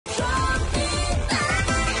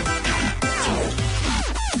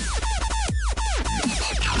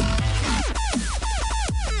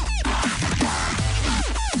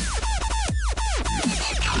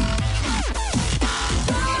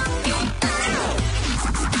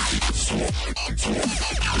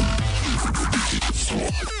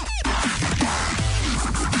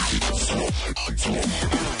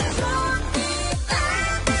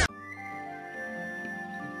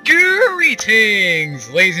Greetings,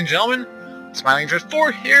 ladies and gentlemen. Smiling Drift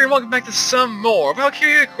 4 here, and welcome back to some more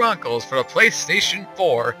Valkyria Chronicles for the PlayStation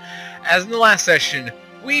 4. As in the last session,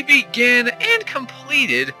 we began and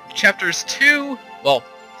completed Chapters 2, well,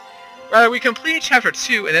 rather we completed Chapter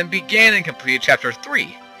 2 and then began and completed Chapter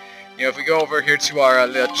 3. You know, if we go over here to our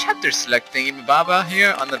little chapter select thingy baba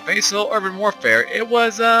here on the Basal Urban Warfare, it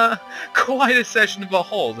was quite a session to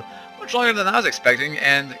behold. Much longer than I was expecting,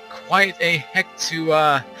 and quite a heck to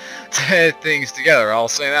edit things together, I'll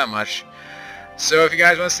say that much. So if you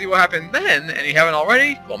guys want to see what happened then, and you haven't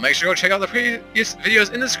already, well, make sure to go check out the previous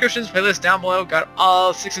videos in the descriptions, playlist down below, got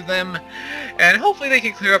all 6 of them, and hopefully they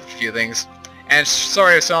can clear up a few things. And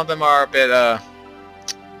sorry if some of them are a bit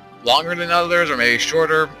longer than others, or maybe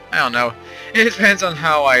shorter, I don't know. It depends on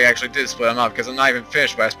how I actually did split them up, because I'm not even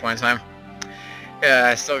finished by this point in time. Yeah,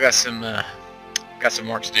 I still got some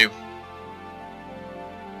work to do.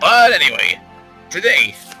 But anyway,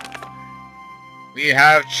 today we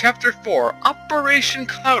have Chapter 4, Operation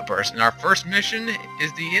Cloudburst, and our first mission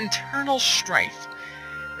is the Internal Strife.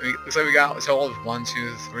 Looks like we got, let's hold 1,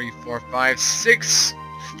 2, 3, 4, 5, 6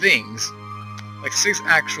 things. Like 6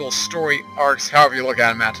 actual story arcs, however you look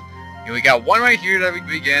at them at. And we got one right here that we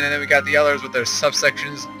begin, and then we got the others with their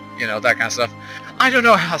subsections, you know, that kind of stuff. I don't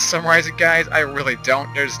know how to summarize it, guys. I really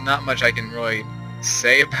don't. There's not much I can really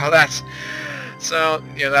say about that. So,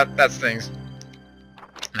 you know, that's things.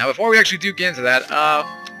 Now, before we actually do get into that,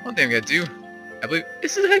 one thing I'm gonna do, I believe,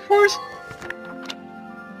 is this the headquarters?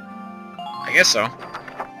 I guess so.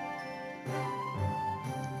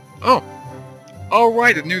 Oh!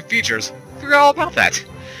 Alright, the new features. Forgot all about that.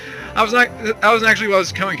 That wasn't actually what I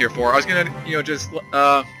was coming here for. I was gonna, you know, just,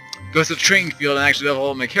 go to the training field and actually level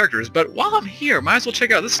all my characters, but while I'm here, might as well check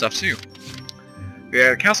out this stuff, too. We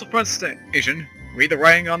have Castle Front Station. Read the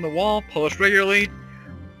writing on the wall, publish regularly,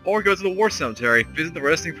 or go to the war cemetery, visit the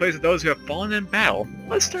resting place of those who have fallen in battle.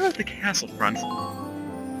 Let's start with the castle front.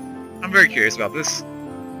 I'm very curious about this.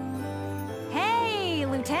 Hey,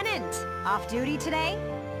 Lieutenant! Off duty today?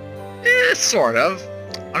 Sort of.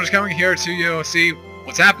 I'm just coming here to, you know, see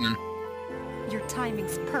what's happening. Your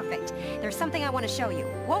timing's perfect. There's something I want to show you.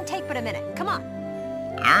 Won't take but a minute. Come on.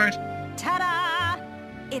 Alright. Ta-da!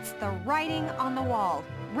 It's the writing on the wall.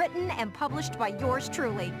 Written and published by yours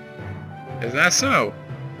truly. Is that so?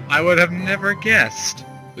 I would have never guessed.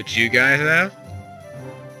 Would you guys have?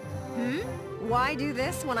 Why do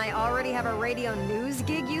this when I already have a radio news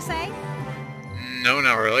gig, you say? No,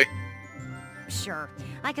 not really. Sure,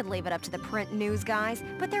 I could leave it up to the print news guys,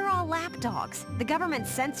 but they're all lapdogs. The government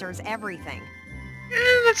censors everything.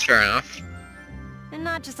 That's fair enough. And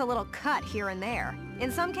not just a little cut here and there.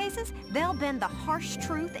 In some cases, they'll bend the harsh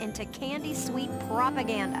truth into candy-sweet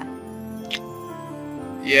propaganda.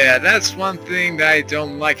 Yeah, that's one thing that I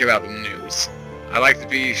don't like about the news. I like to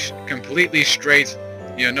be completely straight,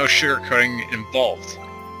 you know, no sugarcoating involved.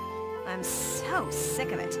 I'm so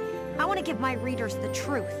sick of it. I want to give my readers the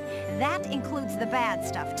truth. That includes the bad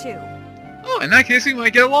stuff, too. Oh, in that case we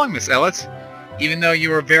might get along, Miss Ellet. Even though you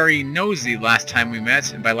were very nosy last time we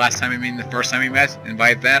met, and by last time I mean the first time we met, and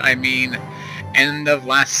by that I mean end of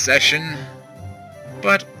last session.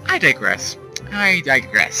 But I digress. I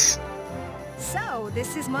digress. So,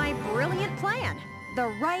 this is my brilliant plan. The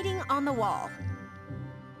writing on the wall.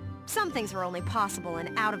 Some things are only possible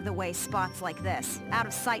in out-of-the-way spots like this, out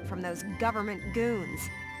of sight from those government goons.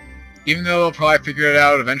 Even though they'll probably figure it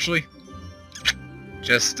out eventually?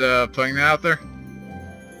 Just, putting that out there?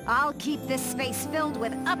 I'll keep this space filled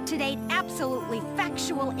with up-to-date, absolutely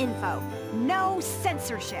factual info. No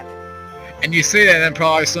censorship. And you say that, and then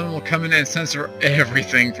probably someone will come in and censor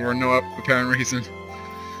everything for no apparent reason.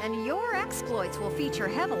 And your exploits will feature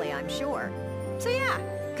heavily, I'm sure. So yeah,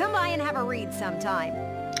 come by and have a read sometime.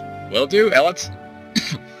 Will do, Ellet.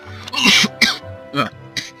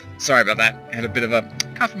 Sorry about that. I had a bit of a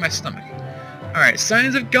cough in my stomach. Alright,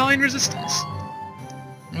 signs of Gallian resistance.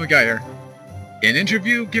 What do we got here? In an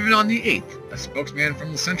interview given on the 8th, a spokesman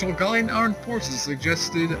from the Central Gallian Armed Forces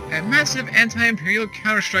suggested a massive anti-imperial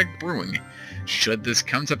counterstrike brewing. Should this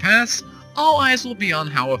come to pass, all eyes will be on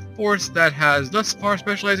how a force that has thus far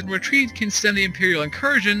specialized in retreat can stem the imperial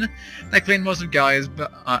incursion that claimed most of Gallia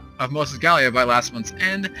by last month's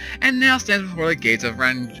end, and now stands before the gates of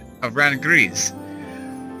Ragnite.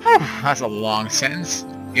 That's a long sentence.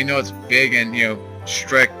 You know it's big and, you know,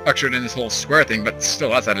 structured in this whole square thing, but still,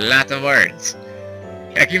 that's a lot of words.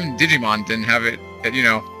 Heck, even Digimon didn't have it, you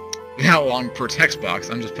know, that long per text box.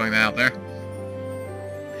 I'm just putting that out there.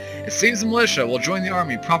 It seems the militia will join the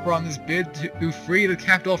army proper on this bid to free the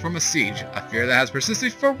capital from a siege, a fear that has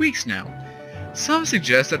persisted for weeks now. Some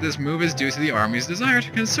suggest that this move is due to the army's desire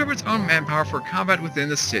to conserve its own manpower for combat within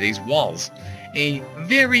the city's walls. A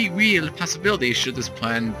very real possibility should this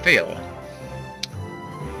plan fail.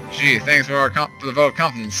 Gee, thanks for the vote of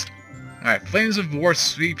confidence. Alright, Flames of War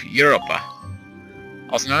sweep Europa.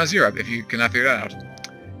 Also known as Europe, if you cannot figure that out.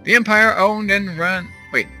 The Empire owned and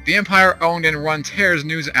run Terra's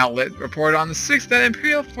news outlet reported on the 6th that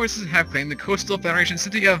Imperial forces have claimed the coastal Federation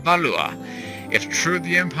city of Valua. If true,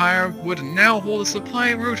 the Empire would now hold a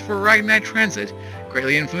supply route for Ragnite transit,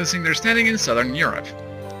 greatly influencing their standing in southern Europe.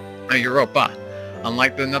 Europa.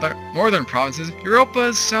 Unlike the northern provinces,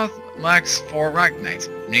 Europa's south lacks for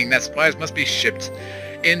Ragnite, meaning that supplies must be shipped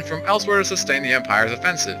in from elsewhere to sustain the Empire's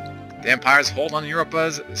offensive. The Empire's hold on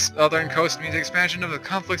Europa's southern coast means expansion of the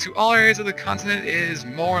conflict to all areas of the continent is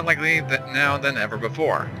more likely now than ever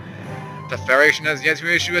before. The Federation has yet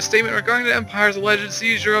to issue a statement regarding the Empire's alleged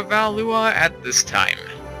seizure of Valua at this time.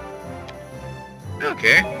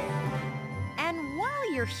 Okay. And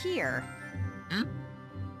while you're here...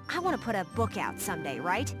 I want to put a book out someday,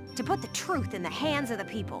 right? To put the truth in the hands of the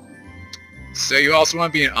people. So you also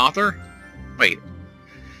want to be an author? Wait.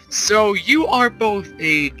 So you are both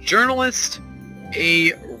a journalist,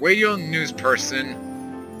 a radio news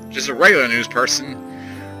person, just a regular news person,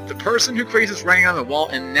 the person who creates this writing on the wall,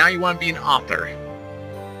 and now you want to be an author.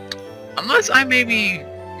 Unless I may be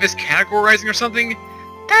miscategorizing or something,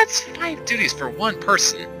 that's 5 duties for one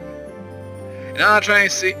person. And I'm not trying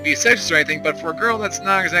to be sexist or anything, but for a girl that's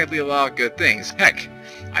not exactly a lot of good things. Heck,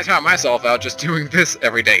 I tire myself out just doing this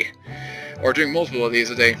every day. Or doing multiple of these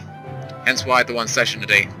a day. Hence why the one session a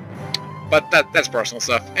day. But that's personal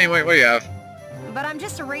stuff. Anyway, what do you have? But I'm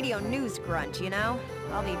just a radio news grunt, you know?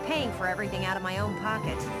 I'll be paying for everything out of my own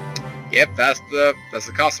pocket. Yep, that's the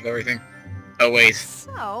cost of everything. Oh wait.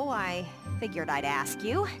 So, I figured I'd ask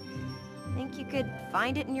you. Think you could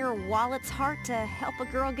find it in your wallet's heart to help a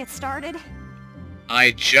girl get started?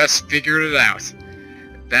 I just figured it out.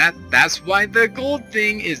 That's why the gold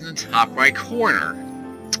thing is in the top right corner.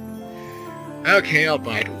 Okay, I'll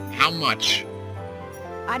buy it. How much?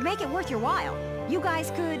 I'd make it worth your while. You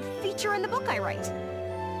guys could feature in the book I write.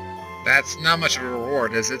 That's not much of a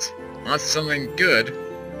reward, is it? Unless it's something good.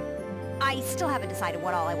 I still haven't decided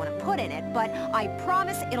what all I want to put in it, but I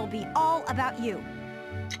promise it'll be all about you.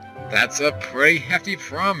 That's a pretty hefty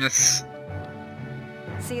promise.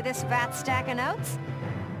 See this fat stack of notes?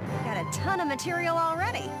 Got a ton of material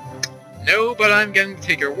already. No, but I'm going to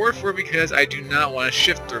take your word for it because I do not want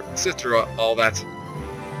to sift through all that.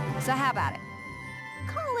 So how about it?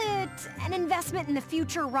 Call it an investment in the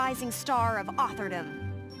future rising star of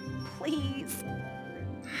authordom. Please.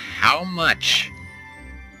 How much?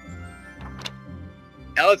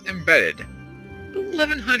 Ellet embedded.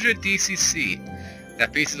 1100 DCC.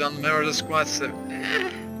 That bases on the members of Squad 7.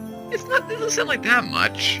 It doesn't sound like that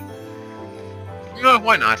much. No,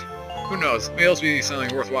 why not? Who knows? Maybe it'll be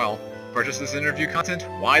something worthwhile. Purchase this interview content?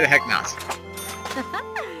 Why the heck not?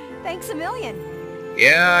 Thanks a million.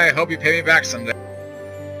 Yeah, I hope you pay me back someday.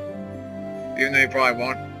 Even though you probably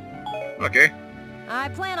won't. Okay. I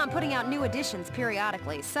plan on putting out new editions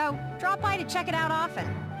periodically, so drop by to check it out often.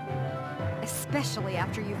 Especially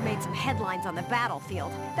after you've made some headlines on the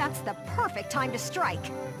battlefield. That's the perfect time to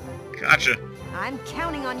strike. Gotcha. I'm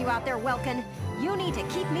counting on you out there, Welkin. You need to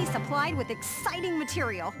keep me supplied with exciting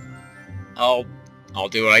material. I'll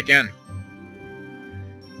do what I can.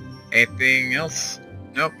 Anything else?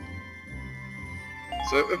 Nope.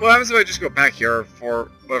 So what happens if I just go back here for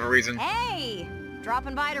whatever reason? Hey!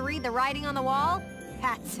 Dropping by to read the writing on the wall?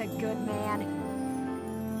 That's a good man.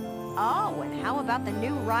 Oh, and how about the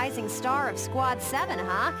new rising star of Squad 7,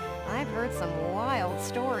 huh? I've heard some wild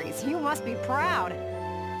stories. You must be proud.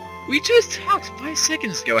 We just talked 5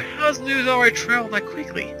 seconds ago. How's news already traveled that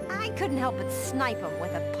quickly? I couldn't help but snipe him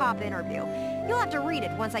with a pop interview. You'll have to read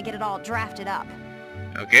it once I get it all drafted up.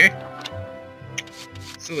 Okay.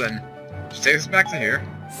 So then, just take us back to here.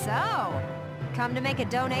 So, come to make a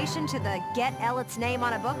donation to the Get Ellet's Name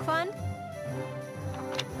on a Book Fund?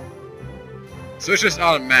 So it's just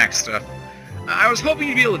automatic stuff. I was hoping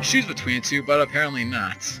you'd be able to choose between the two, but apparently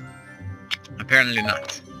not. Apparently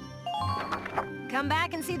not. Come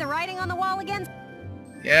back and see the writing on the wall again?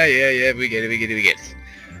 Yeah, we get it.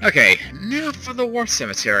 Okay, now for the war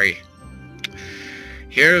cemetery.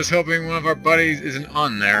 Here's hoping one of our buddies isn't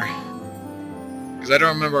on there. Because I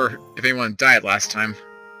don't remember if anyone died last time.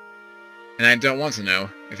 And I don't want to know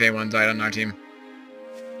if anyone died on our team.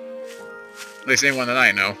 At least anyone that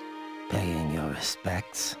I know. Paying your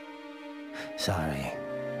respects? Sorry.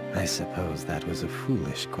 I suppose that was a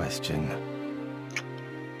foolish question.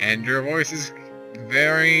 And your voice is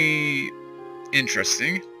very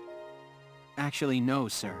interesting. Actually, no,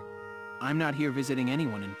 sir. I'm not here visiting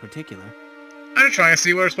anyone in particular. I'm just trying to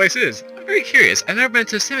see where this place is. I'm very curious. I've never been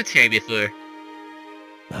to a cemetery before.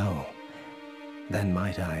 Oh. Then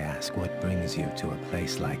might I ask what brings you to a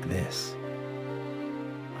place like this?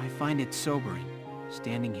 I find it sobering,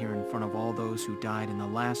 standing here in front of all those who died in the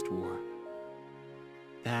last war.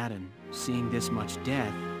 That and seeing this much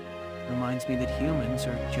death reminds me that humans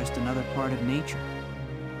are just another part of nature.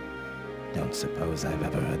 Don't suppose I've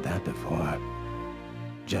ever heard that before.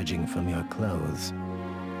 Judging from your clothes,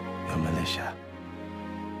 you're militia.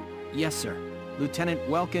 Yes, sir. Lieutenant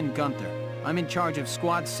Welkin Gunther. I'm in charge of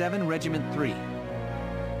Squad 7, Regiment 3.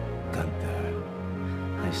 Gunther.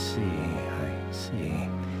 I see.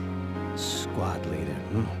 Squad leader.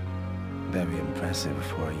 Very impressive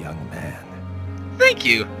for a young man. Thank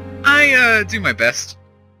you. I, do my best.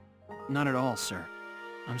 Not at all, sir.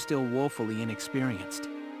 I'm still woefully inexperienced.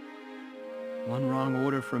 One wrong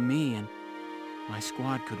order from me and my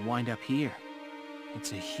squad could wind up here.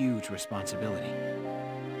 It's a huge responsibility.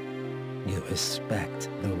 You respect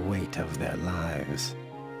the weight of their lives.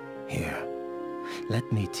 Here,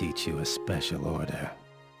 let me teach you a special order.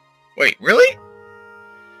 Wait, really?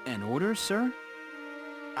 An order, sir?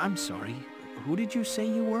 I'm sorry. Who did you say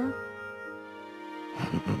you were?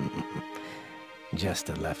 Just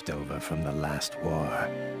a leftover from the last war.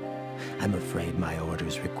 I'm afraid my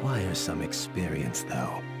orders require some experience,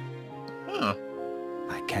 though. Huh.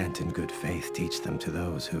 I can't in good faith teach them to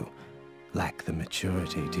those who lack the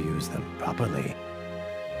maturity to use them properly.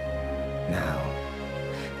 Now,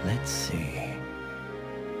 let's see.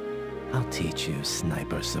 I'll teach you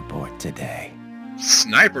sniper support today.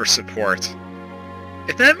 Sniper support?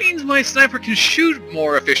 If that means my sniper can shoot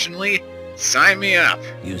more efficiently, sign me up.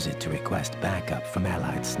 Use it to request backup from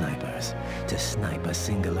allied snipers to snipe a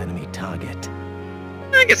single enemy target.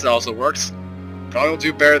 I guess it also works. Probably will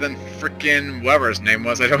do better than frickin' whatever his name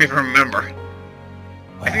was, I don't even remember.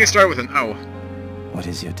 Well, I think it started with an O. what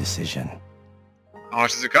is your decision? How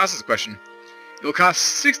much does it cost is the question. It will cost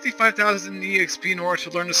 65,000 EXP in order to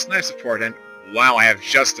learn the snipe support, and wow, I have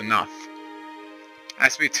just enough.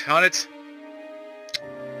 Has to be taught it.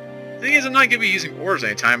 The thing is, I'm not going to be using orders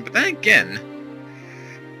anytime, but then again,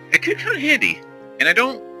 it could come in handy. And I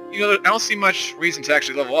don't see much reason to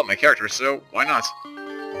actually level up my character, so why not?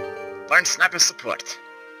 Learn sniper support.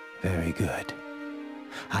 Very good.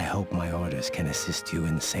 I hope my orders can assist you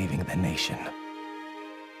in saving the nation.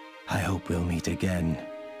 I hope we'll meet again.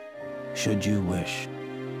 Should you wish,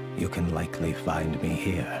 you can likely find me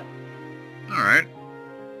here. Alright.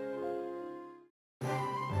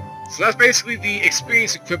 So that's basically the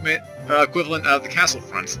experience equipment equivalent of the castle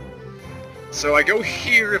front. So I go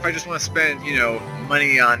here if I just want to spend,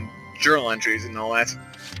 money on journal entries and all that.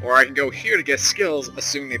 Or I can go here to get skills,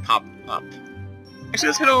 assuming they pop up. Actually,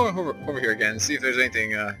 let's head over here again and see if there's anything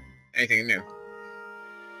new.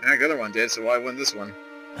 Yeah, the other one did, so why wouldn't this one?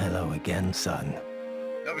 Hello again, son.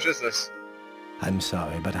 No, it's just this. I'm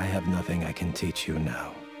sorry, but I have nothing I can teach you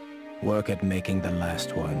now. Work at making the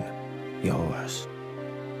last one yours.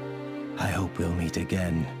 I hope we'll meet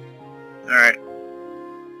again. Alright.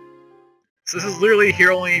 So this is literally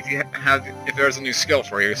here only if there's a new skill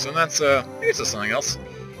for you, so that's maybe it's just something else.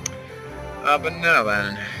 But now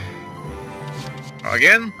then.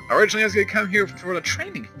 Again, originally I was gonna come here for the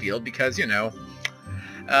training field because,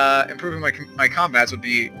 improving my combats would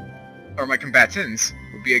be, or my combatants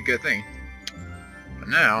would be a good thing. But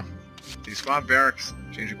now, these squad barracks,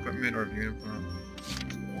 change equipment or uniform.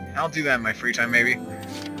 I'll do that in my free time maybe.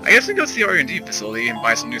 I guess we can go to the R&D facility and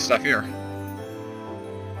buy some new stuff here.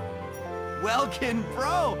 Welkin,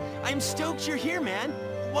 bro! I'm stoked you're here, man!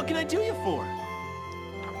 What can I do you for?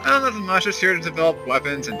 Nothing much, just here to develop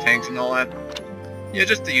weapons and tanks and all that. Yeah,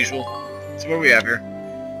 just the usual. So what do we have here?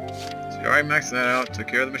 So we already maxed that out, took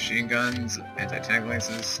care of the machine guns, anti-tank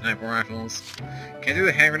lances, sniper rifles. Can't do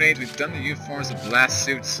the hand grenades, we've done the uniforms, the blast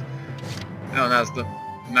suits. No, that's the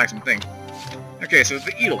maximum thing. Okay, so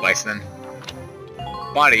the Edelweiss then.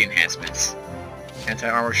 Body enhancements.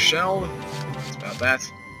 Anti-armor shell. That's about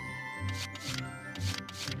that.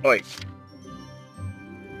 Oh wait.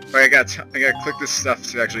 Wait, I gotta click this stuff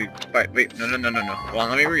to actually... Wait, no. Hold on,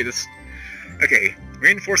 let me read this. Okay,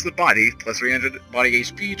 reinforce the body, plus 300 body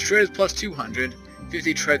HP, tread plus 200,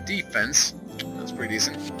 50 tread defense. That's pretty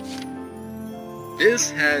decent.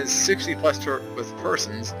 This has 60 plus with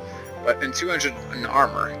persons, and 200 in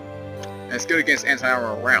armor. And it's good against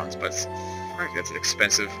anti-armor rounds, but frankly, that's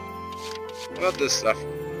expensive. What about this stuff?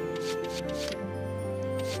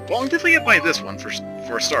 Well, I'm definitely gonna buy this one for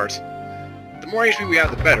a start. The more HP we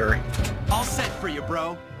have, the better. All set for you,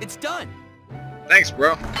 bro. It's done. Thanks,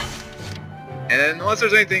 bro. And then, unless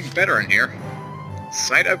there's anything better in here.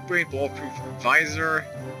 Sight upgrade, bulletproof visor.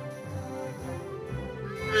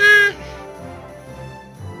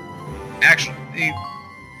 Actually,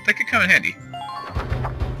 that could come in handy.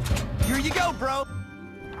 Here you go, bro.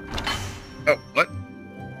 Oh, what?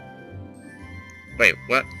 Wait,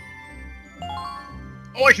 what?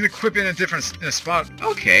 Oh, I can equip it in a spot.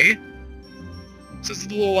 Okay. So it's a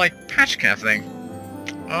little, like, patch kind of thing.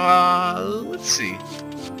 Let's see.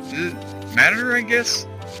 Does it matter, I guess?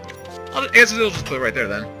 I guess it'll just put it right there,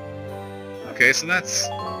 then. Okay, so that's...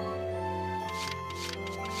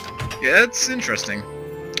 Yeah, that's interesting.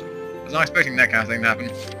 I was not expecting that kind of thing to happen.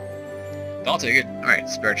 But I'll take it. Alright,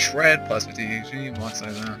 spare shred, plus 50 HP, block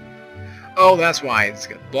size. Oh, that's why. It's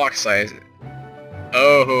got block size.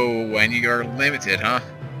 Oh, and you're limited, huh?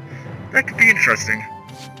 That could be interesting.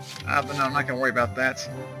 But no, I'm not gonna worry about that.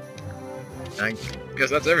 I guess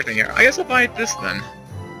that's everything here. I guess I'll buy this then.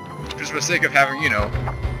 Just for the sake of having, you know,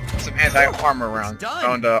 some anti-armor around.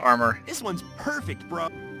 Armor. This one's perfect, bro.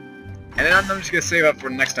 And then I'm just gonna save up for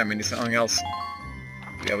next time we need something else.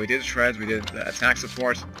 Yeah, we did shreds, we did attack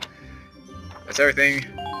support. That's everything.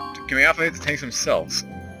 Can we outfit the tanks themselves?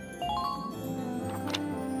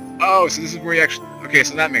 Oh, so this is where you actually... Okay,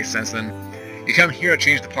 so that makes sense then. You come here to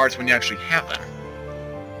change the parts when you actually have them.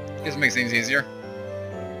 This makes things easier.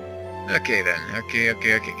 Okay then. Okay.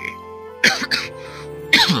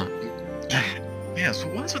 Yeah, so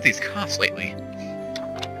what's with these coughs lately?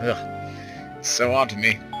 Ugh. So odd to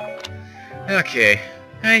me. Okay.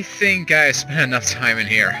 I think I spent enough time in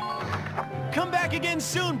here. Come back again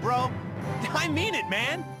soon, bro. I mean it,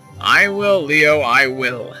 man. I will, Leo, I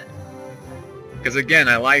will. Because again,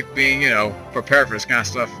 I like being, you know, prepared for this kind of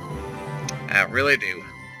stuff. I really do.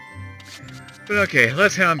 But okay,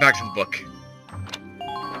 let's head on back to the book.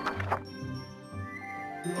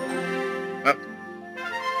 Oh.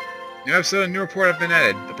 New episode and new report have been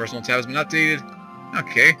added. The personal tab has been updated.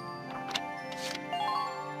 Okay.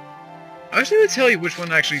 I was going to tell you which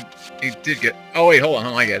one actually it did get... Oh wait, hold on,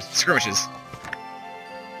 I get it. Skirmishes.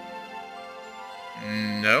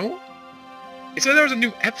 No? It said there was a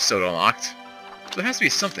new episode unlocked. So there has to be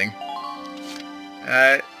something.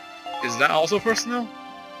 Is that also personnel?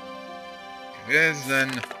 If it is,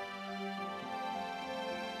 then...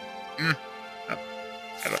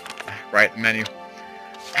 Right, menu.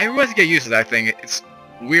 I really have to get used to that thing. It's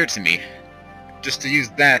weird to me. Just to use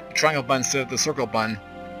that triangle button instead of the circle button.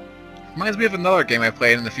 Reminds me of another game I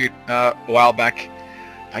played in the a while back.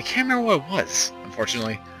 I can't remember what it was,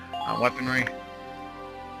 unfortunately. Weaponry.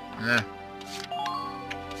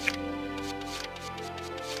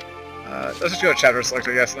 Let's just go to chapter select,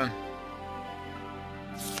 I guess, then.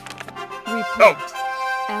 Report.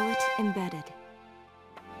 Ellet embedded.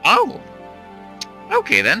 Oh!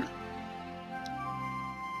 Okay, then.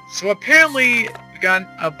 So apparently, we got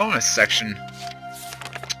a bonus section.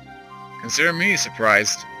 Consider me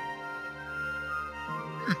surprised.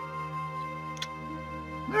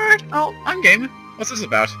 Alright, I'm game. What's this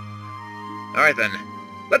about? Alright then.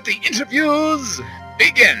 Let the interviews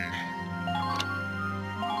begin!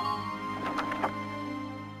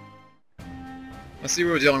 Let's see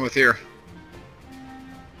what we're dealing with here.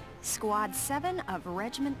 Squad 7 of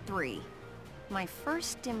Regiment 3. My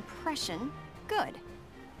first impression, good.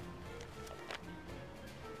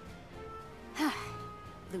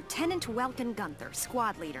 Lieutenant Welkin Gunther,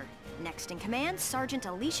 squad leader. Next in command, Sergeant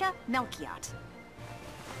Alicia Melchiot.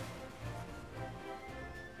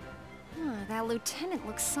 That lieutenant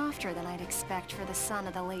looks softer than I'd expect for the son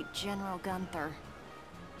of the late General Gunther.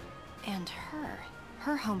 And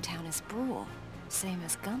her hometown is Brule, same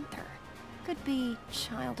as Gunther. Could be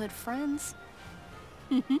childhood friends.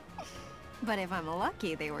 But if I'm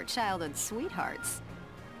lucky, they were childhood sweethearts.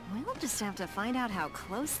 We'll just have to find out how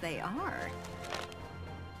close they are.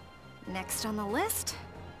 Next on the list,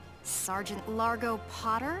 Sergeant Largo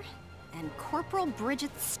Potter and Corporal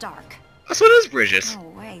Bridget Stark. So it is Bridget.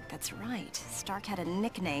 Oh wait, that's right. Stark had a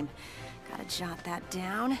nickname. Gotta jot that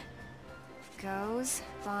down. Goes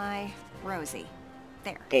by Rosie.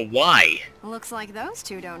 There. But why? Looks like those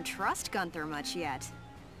two don't trust Gunther much yet.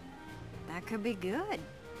 That could be good.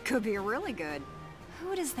 Could be really good.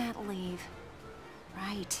 Who does that leave?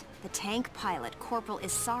 Right, the tank pilot, Corporal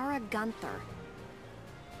Isara Gunther.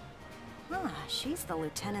 She's the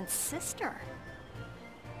lieutenant's sister.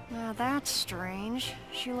 Now that's strange.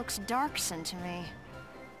 She looks dark-skinned to me.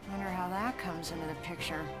 Wonder how that comes into the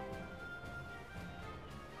picture.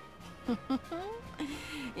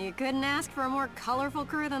 You couldn't ask for a more colorful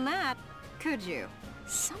crew than that, could you?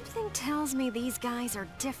 Something tells me these guys are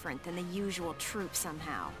different than the usual troop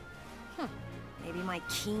somehow. Maybe my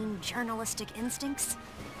keen journalistic instincts?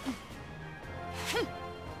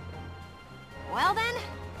 Well then...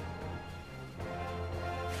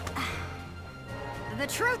 The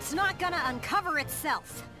truth's not gonna uncover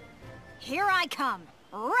itself. Here I come,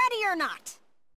 ready or not.